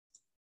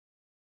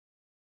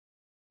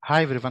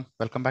Hi everyone,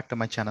 welcome back to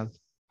my channel.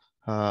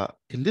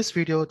 In this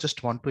video,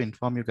 just want to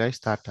inform you guys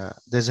that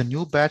there's a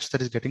new batch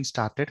that is getting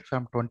started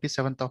from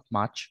 27th of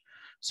March.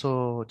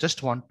 So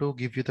just want to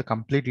give you the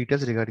complete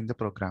details regarding the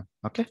program.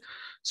 Okay,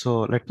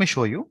 so let me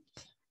show you.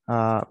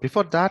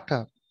 Before that,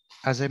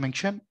 as I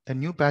mentioned, a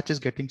new batch is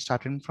getting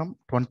started from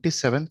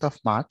 27th of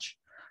March.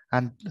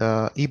 And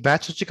ఈ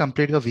batch వచ్చి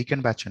కంప్లీట్గా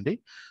weekend batch అండి.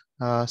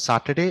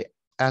 Saturday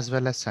as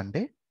well as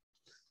Sunday,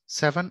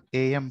 7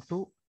 a.m. to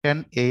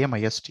 10 a.m.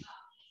 IST.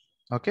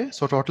 Okay,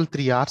 so total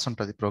 3 hours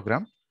onto the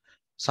program,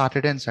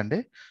 Saturday and Sunday.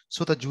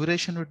 So the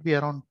duration would be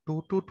around 2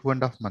 to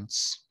 2.5 months.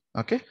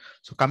 Okay,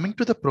 so coming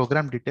to the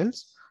program details,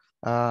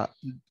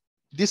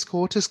 this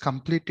course is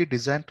completely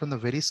designed from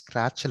the very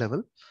scratch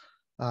level.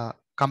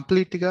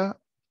 Completely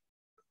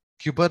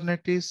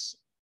Kubernetes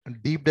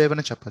deep dive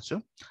అని చెప్పొచ్చు.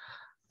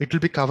 It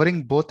will be covering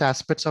both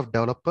aspects of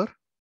developer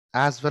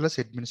as well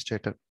as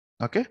administrator.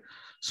 Okay,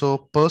 so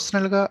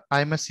personally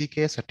I'm a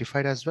CKA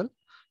certified as well.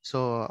 So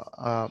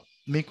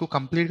మీకు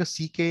కంప్లీట్గా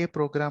CKA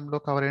ప్రోగ్రామ్లో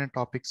cover అయిన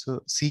topics,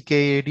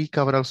 CKAD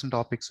cover అవలసిన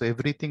topics,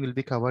 everything will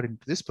be covered in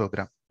to this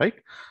programme, right?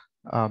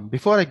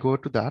 Before I go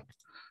to that,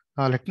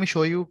 let me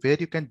show you where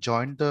you can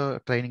join the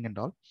training and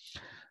all.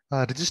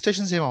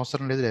 Registrations ఏం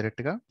అవసరం లేదు,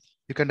 డైరెక్ట్గా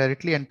you can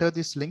directly enter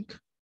this link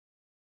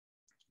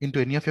into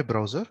any of your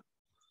browser.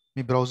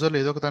 మీ బ్రౌజర్లో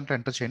ఏదో ఒక దాంట్లో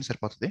enter చేయండి,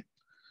 సరిపోతుంది.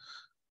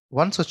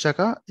 వన్స్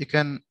వచ్చాక you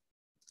can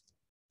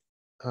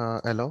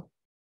allow,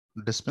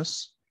 dismiss,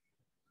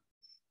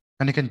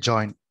 and you can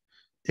join.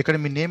 ఇక్కడ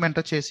మీ నేమ్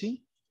ఎంటర్ చేసి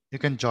you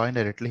can join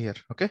directly here.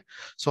 Okay,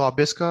 so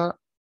ఆబ్వియస్గా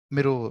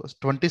మీరు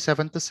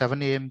 27th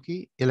 7 AM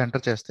ఇలా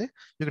ఎంటర్ చేస్తే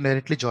యూ కెన్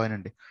డైరెక్ట్లీ జాయిన్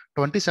అండి.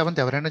 27th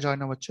ఎవరైనా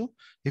జాయిన్ అవ్వచ్చు.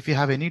 If you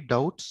have any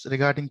doubts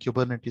regarding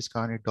Kubernetes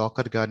కానీ,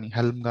 డాకర్ కానీ,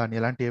 హెల్మ్ కానీ,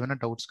 ఇలాంటి ఏమైనా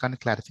డౌట్స్ కానీ,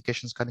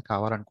 క్లారిఫికేషన్స్ కానీ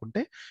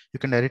కావాలనుకుంటే you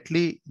can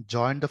directly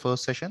join the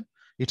first session.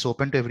 It's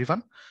open to every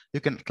one.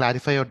 You can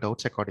clarify your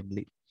doubts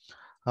accordingly.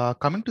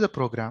 Coming to the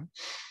programme,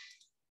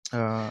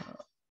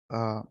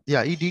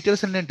 ఈ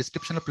details నేను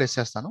డిస్క్రిప్షన్లో ప్లేస్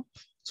చేస్తాను,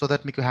 సో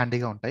దట్ మీకు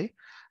హ్యాండీగా ఉంటాయి.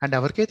 అండ్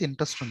ఎవరికైతే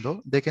ఇంట్రెస్ట్ ఉందో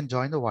they can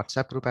join the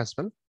WhatsApp group as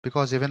well,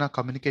 because ఏమైనా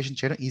communication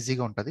చేయడం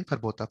ఈజీగా ఉంటుంది for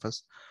both of us.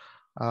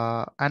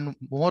 And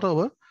more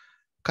over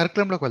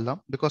కరికులంలోకి వెళ్దాం,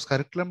 because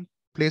curriculum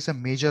place a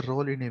major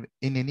role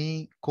in any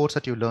course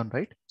that you learn,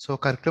 right? So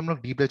కరికులంలో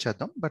deep dive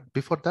చేద్దాం. But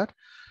before that,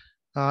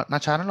 నా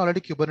channel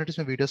already Kubernetes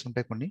మీద videos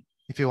ఉంటాయి కొన్ని.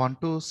 If you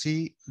want to see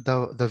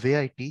the way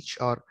I teach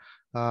are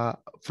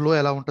flow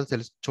ఎలా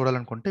ఉంటుందో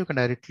చూడాలనుకుంటే you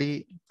can directly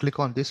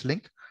click on this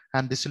link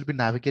and this will be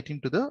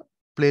navigating to the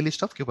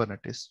playlist of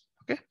Kubernetes.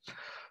 Okay,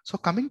 so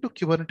coming to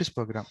Kubernetes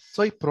programme. So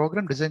ఈ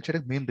programme design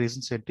చేయడానికి main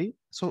reasons ఏంటి?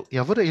 So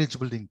ఎవరు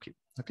eligible దీనికి?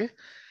 Okay,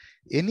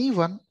 any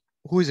one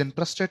who is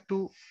interested to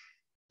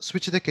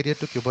switch the career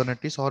to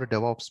Kubernetes are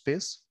DevOps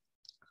space,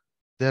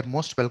 they are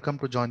most welcome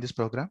to join this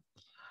programme.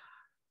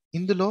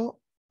 ఇందులో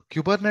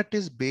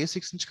Kubernetes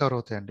basics నుంచి cover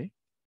అవుతాయండి.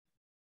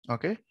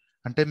 Okay,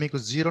 అంటే మీకు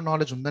zero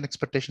knowledge ఉందని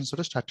expectations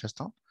కూడా start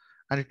చేస్తాం.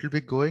 And it will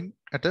be going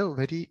at a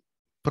very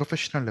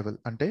professional level.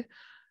 అంటే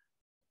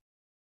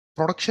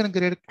production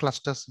grade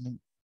క్లస్టర్స్ని,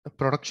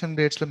 production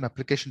గ్రేడ్స్లో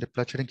application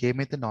deploy చేయడానికి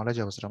ఏమైతే నాలెడ్జ్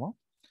అవసరమో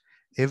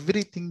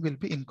everything will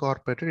be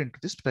incorporated in to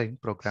this training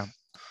programme.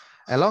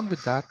 Along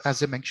with that,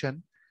 as a mention,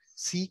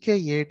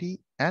 CKAD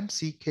and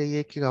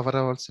CKAకి cover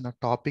అవ్వాల్సిన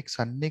topics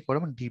అన్నీ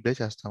కూడా మనం deep dive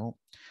చేస్తాము.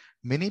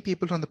 Many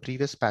people from the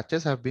previous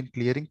batches have been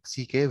clearing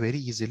CKA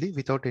very easily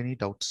without any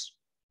doubts.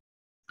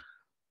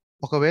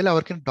 ఒకవేళ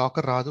ఎవరికైనా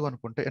Dakar రాదు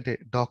అనుకుంటే, అంటే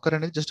డాకర్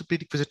అనేది జస్ట్ ప్రీ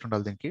రిక్విజిట్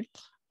ఉండాలి దీనికి,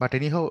 బట్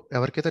ఎనీహౌ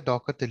ఎవరికైతే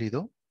డాకర్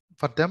తెలీదో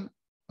ఫర్ దెమ్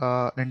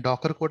నేను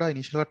డాకర్ కూడా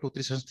ఇనిషియల్గా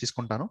 2-3 సెషన్స్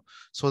తీసుకుంటాను,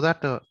 సో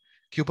దట్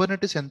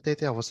Kubernetes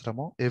ఎంతైతే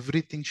అవసరమో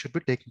everything should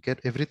be taking care,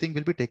 everything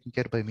will be taking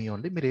care bye me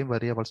only. మీరు ఏం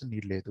వరీ అవ్వాల్సిన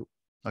నీడ్ లేదు.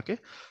 ఓకే,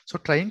 సో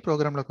ట్రైనింగ్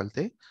ప్రోగ్రామ్లోకి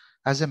వెళ్తే,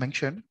 యాజ్ ఎ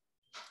మెన్షన్,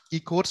 ఈ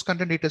కోర్స్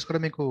కంటెంట్ డీటెయిల్స్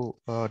కూడా మీకు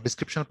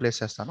డిస్క్రిప్షన్ ప్లేస్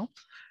చేస్తాను.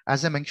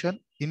 As a mention,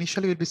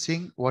 initial will be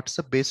seeing what's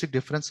the basic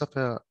difference of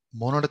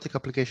monolithic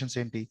applications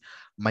ఏంటి,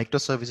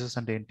 మైక్రో సర్వీసెస్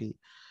అంటే ఏంటి,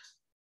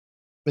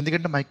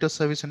 ఎందుకంటే మైక్రో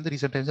సర్వీస్ అనేది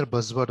రీసెంట్ టైమ్స్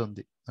బజ్ వర్డ్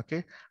ఉంది. ఓకే,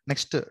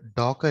 నెక్స్ట్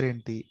డాకర్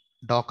ఏంటి,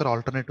 డాకర్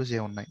ఆల్టర్నేటివ్స్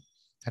ఏమున్నాయి,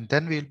 and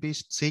then will be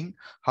seeing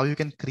how you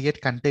can create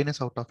containers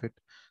out of it,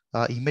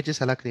 images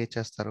ఎలా create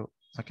చేస్తారు,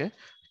 ఓకే,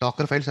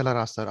 డాకర్ ఫైల్స్ ఎలా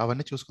రాస్తారు,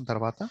 అవన్నీ చూసుకున్న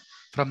తర్వాత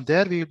from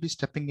there we will be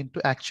stepping in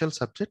to actual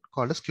subject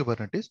called as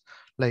Kubernetes.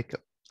 Like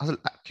అసలు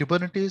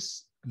Kubernetes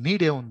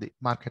need ఏముంది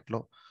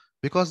మార్కెట్లో,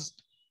 బికాస్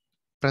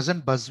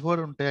ప్రజెంట్ బజ్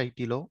వర్డ్ ఉంటే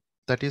ఐటీలో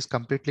that is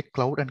completely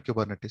cloud and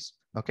Kubernetes.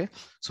 Okay,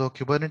 so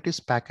Kubernetes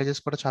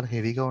packages కూడా చాలా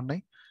హెవీగా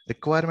ఉన్నాయి,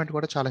 రిక్వైర్మెంట్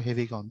కూడా చాలా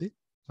హెవీగా ఉంది.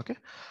 ఓకే,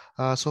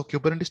 సో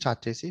Kubernetes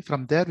స్టార్ట్ చేసి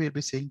from there will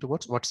be saying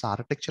towards watts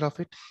architecture of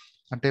it.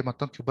 అంటే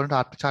మొత్తం Kubernetes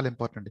ఆర్కిటెక్చర్ చాలా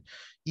ఇంపార్టెంట్.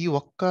 ఈ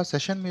ఒక్క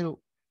సెషన్ మీరు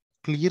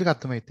క్లియర్గా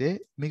అర్థమైతే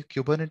మీకు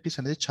Kubernetes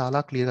అనేది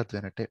చాలా క్లియర్గా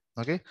అర్థమైనట్టే.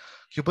 ఓకే,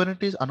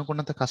 Kubernetes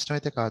అనుకున్నంత కష్టం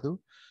అయితే కాదు,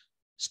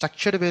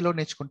 స్ట్రక్చర్డ్ వేలో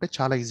నేర్చుకుంటే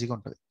చాలా ఈజీగా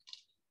ఉంటుంది.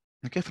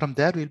 Okay, from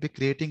there will be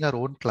creating our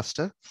own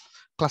cluster.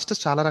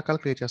 Clusters చాలా రకాలు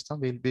క్రియేట్ చేస్తాం.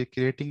 Will be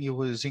creating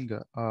using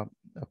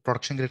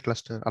production grade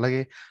cluster, అలాగే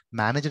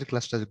మేనేజ్డ్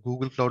క్లస్టర్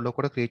గూగుల్ క్లౌడ్లో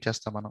కూడా క్రియేట్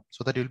చేస్తాం మనం, so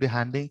that will be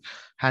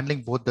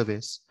handling both the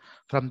ways.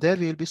 From there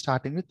will be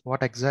starting with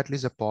what exactly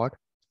is a పాడ్,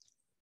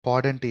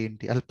 పాడ్ అంటే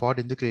ఏంటి, అసలు పాడ్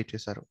ఎందుకు క్రియేట్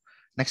చేశారు,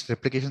 నెక్స్ట్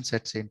రెప్లికేషన్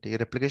సెట్స్ ఏంటి,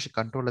 రెప్లికేషన్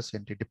కంట్రోలర్స్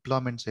ఏంటి,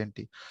 డిప్లాయ్మెంట్స్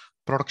ఏంటి,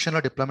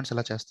 ప్రొడక్షన్లో డిప్లాయ్మెంట్స్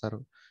ఎలా చేస్తారు,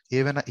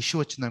 ఏమైనా ఇష్యూ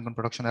వచ్చింది అనుకోండి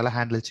ప్రొడక్షన్ ఎలా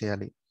హ్యాండిల్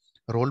చేయాలి,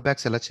 రోల్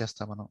బ్యాక్స్ ఎలా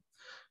చేస్తాం మనం,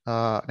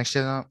 నెక్స్ట్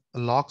ఏదైనా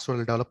లాక్స్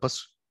డెవలపర్స్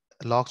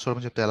లాక్స్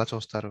చూడమని చెప్తే ఎలా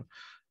చూస్తారు,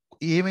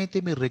 ఏమైతే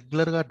మీరు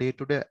రెగ్యులర్గా డే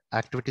టు డే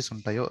యాక్టివిటీస్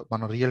ఉంటాయో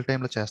మనం రియల్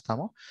టైంలో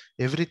చేస్తామో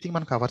ఎవ్రీథింగ్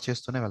మనం కవర్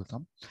చేస్తూనే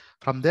వెళ్తాం.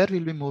 From there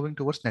will be moving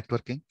towards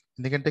networking,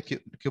 ఎందుకంటే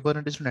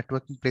క్యూబర్నెటిస్లో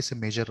networking place a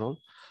major role.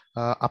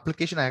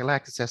 Application ఎలా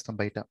యాక్సెస్ చేస్తాం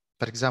బయట,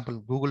 ఫర్ ఎగ్జాంపుల్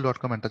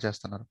google.com ఎంటర్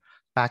చేస్తున్నారు,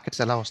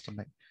 ప్యాకెట్స్ ఎలా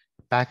వస్తున్నాయి,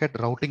 ప్యాకెట్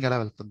రౌటింగ్ ఎలా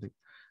వెళ్తుంది,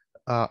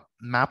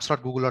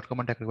 maps.google.com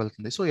అంటే ఎక్కడికి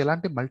వెళ్తుంది. సో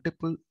ఎలాంటి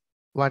మల్టిపుల్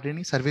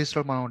వాటిని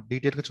సర్వీస్లో మనం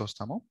డీటెయిల్గా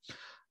చూస్తాము.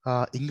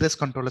 ఇంగ్రెస్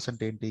కంట్రోలర్స్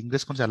అంటే ఏంటి,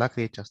 ఇంగ్రెస్ కొంచెం ఎలా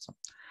క్రియేట్ చేస్తాం,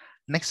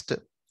 నెక్స్ట్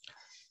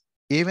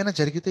ఏమైనా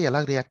జరిగితే ఎలా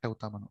రియాక్ట్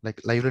అవుతాం మనం, లైక్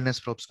లైవ్లీనెస్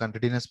ప్రోబ్స్ కానీ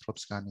రెడీనెస్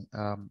ప్రోబ్స్ కానీ,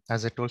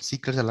 యాజ్ ఎ టోల్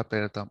సీక్రెట్స్ ఎలా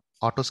పెడతాం,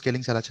 ఆటో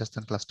స్కేలింగ్స్ ఎలా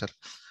చేస్తాం cluster.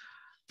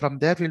 From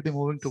there will be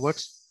moving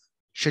towards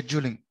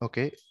scheduling.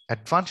 Okay,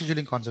 advance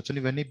scheduling concepts,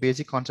 ఇవన్నీ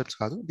బేసిక్ కాన్సెప్ట్స్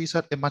కాదు, these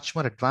are much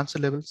more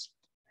advanced levels.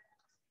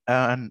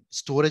 And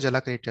storage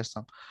ఎలా create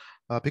చేస్తాం,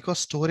 బికాస్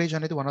స్టోరేజ్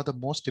అనేది one of the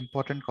most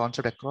important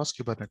concept across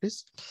Kubernetes.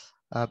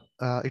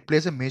 It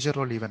place a major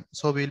role even.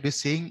 So will be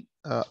seeing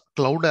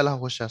cloud ఎలా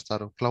host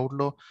చేస్తారు,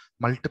 క్లౌడ్లో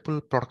multiple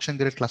production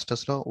grade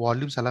క్లస్టర్స్లో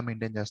volumes ఎలా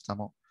maintain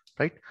చేస్తాము,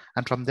 right.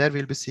 And from there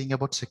will be seeing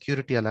about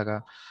security, ఎలాగా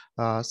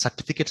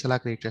certificates ఎలా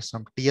create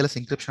చేస్తాం, TLS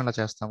encryption ఎలా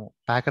చేస్తాము,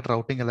 packet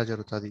routing ఎలా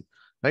జరుగుతుంది,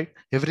 right.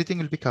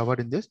 Everything will be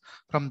covered in this.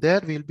 From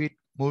there will be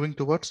moving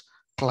towards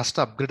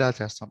cluster upgrade ఎలా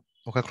చేస్తాం,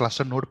 ఒక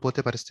క్లస్టర్ నోడ్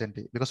పోతే పరిస్థితి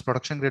ఏంటి, బికాస్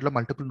ప్రొడక్షన్ గ్రేడ్లో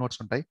మల్టిపుల్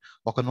నోడ్స్ ఉంటాయి,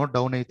 ఒక నోడ్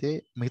డౌన్ అయితే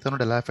మిగతా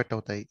నోడ్ ఎలా ఎఫెక్ట్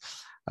అవుతాయి,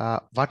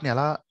 వాటిని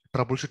ఎలా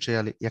ట్రబుల్ షూట్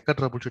చేయాలి, ఎక్కడ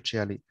ట్రబుల్ షూట్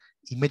చేయాలి,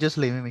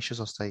 ఇమేజెస్లో ఏమేమి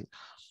ఇష్యూస్ వస్తాయి,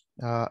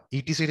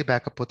 ఈటీసీని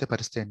బ్యాకప్ పోతే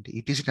పరిస్థితి ఏంటి,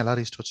 ఈటీసీని ఎలా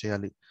రిస్టోర్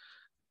చేయాలి.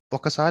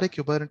 ఒకసారి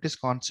క్యూబర్నెటిస్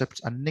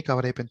కాన్సెప్ట్స్ అన్ని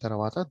కవర్ అయిపోయిన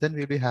తర్వాత then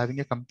will be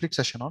having a complete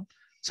session on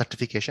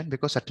certification,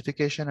 because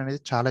certification అనేది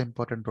చాలా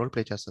ఇంపార్టెంట్ రోల్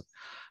ప్లే చేస్తుంది.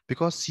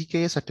 Because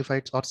CKA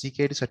సర్టిఫైడ్స్ are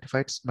CKAD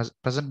సర్టిఫైడ్స్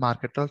present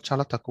మార్కెట్లో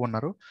చాలా తక్కువ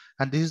ఉన్నారు,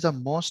 and this is the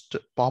most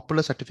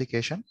popular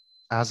certification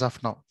as of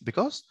now,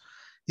 because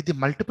ఇది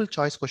మల్టిపుల్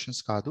చాయిస్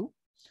క్వశ్చన్స్ కాదు,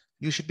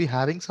 you should be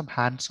having some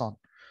hands on.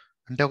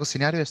 అంటే ఒక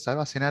సినారియో ఇస్తారు,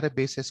 ఆ సినారియో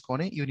బేస్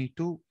చేసుకొని you need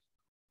to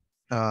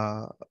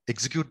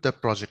execute the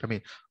project. I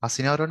mean ఆ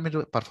సినారియోని మీరు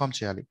perform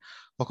చేయాలి.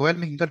 ఒకవేళ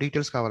మీకు ఇంకా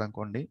డీటెయిల్స్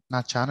కావాలనుకోండి, నా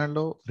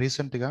ఛానల్లో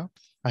రీసెంట్గా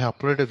I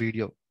uploaded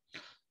video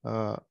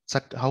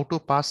how to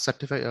pass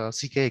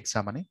CKA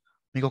exam అని.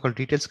 మీకు ఒక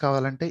డీటెయిల్స్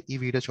కావాలంటే ఈ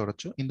వీడియో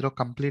చూడొచ్చు. ఇందులో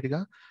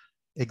కంప్లీట్గా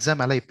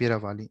ఎగ్జామ్ ఎలా అపియర్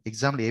అవ్వాలి,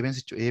 ఎగ్జామ్లో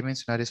ఏమేమి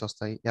సినారీస్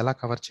వస్తాయి, ఎలా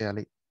కవర్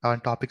చేయాలి,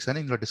 అలాంటి టాపిక్స్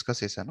అని ఇందులో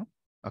డిస్కస్ చేశాను.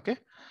 Okay,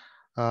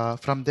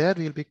 from there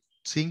will be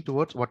seeing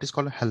towards what is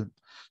called helm.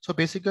 So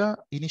బేసిక్గా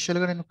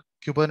ఇనిషియల్గా నేను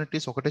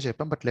క్యూబర్నెటిస్ ఒకటే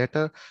చెప్పాను, but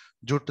later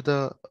due to the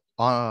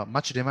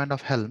much demand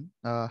of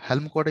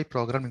helm కూడా ఈ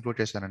ప్రోగ్రామ్ ఇంక్లూడ్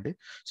చేశానండి.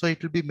 So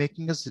it will be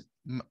making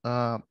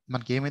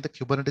మనకి ఏమైతే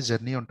క్యూబర్నెటిస్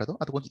జర్నీ ఉంటుందో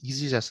అది కొంచెం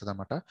ఈజీ చేస్తుంది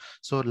అనమాట.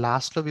 సో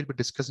లాస్ట్లో will be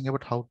discussing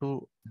about how to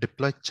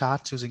deploy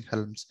charts using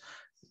హెల్మ్స్,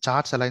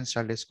 charts ఎలా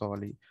ఇన్స్టాల్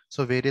చేసుకోవాలి,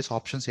 సో వేరియస్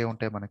ఆప్షన్స్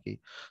ఏముంటాయి మనకి.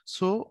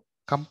 సో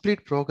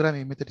కంప్లీట్ ప్రోగ్రామ్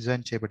ఏమైతే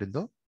డిజైన్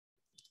చేయబడిందో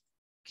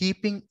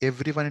keeping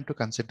every one in to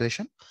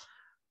consideration,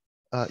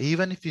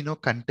 even if you know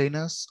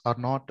containers are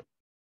not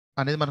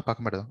అనేది మనం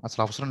పక్కన పెడదాం,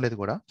 అసలు అవసరం లేదు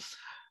కూడా.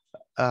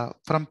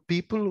 From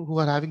people who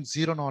are having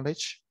zero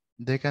knowledge,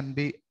 they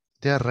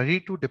are ready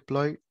to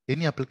deploy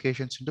any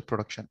applications in to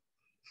production.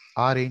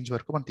 ఆ రేంజ్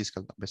వరకు మనం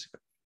తీసుకెళ్తాం బేసిక్గా.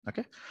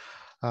 Okay,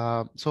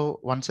 so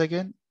once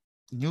again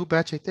new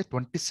batch అయితే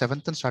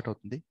 27th స్టార్ట్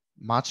అవుతుంది,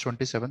 March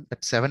 27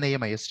 at 7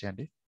 AM IST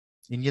అండి,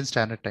 Indian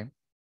standard time.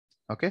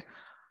 Okay,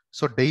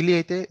 so daily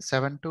అయితే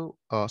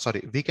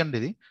weekend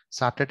ఇది,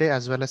 Saturday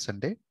as well as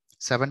Sunday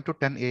 7 to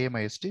 10 AM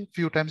IST.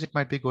 Few times it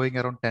might be going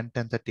around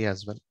 10:30 as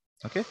well.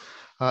 Okay,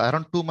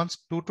 around 2 months,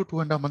 2 to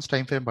 2.5 months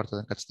time frame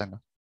పడుతుంది ఖచ్చితంగా.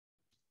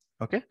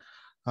 Okay,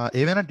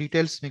 ఏమైనా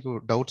details మీకు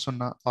doubts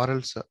ఉన్నా or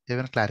else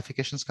ఏమైనా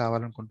clarifications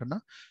కావాలనుకుంటున్నా,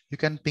 you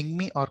can ping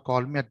me are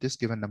call me at this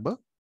given number,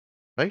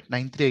 right,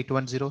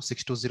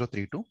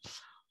 9381062032.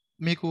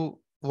 మీకు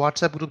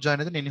WhatsApp group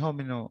join అయితే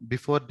నేను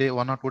before day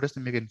 1 or 2 days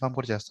మీకు ఇన్ఫార్మ్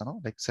కూడా చేస్తాను,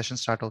 లైక్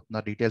సెషన్ స్టార్ట్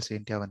అవుతుందా, డీటెయిల్స్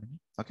ఏంటి అవన్నీ.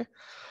 Okay,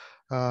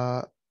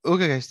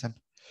 okay guys, then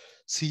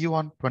see you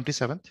on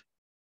 27th.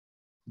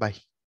 Bye.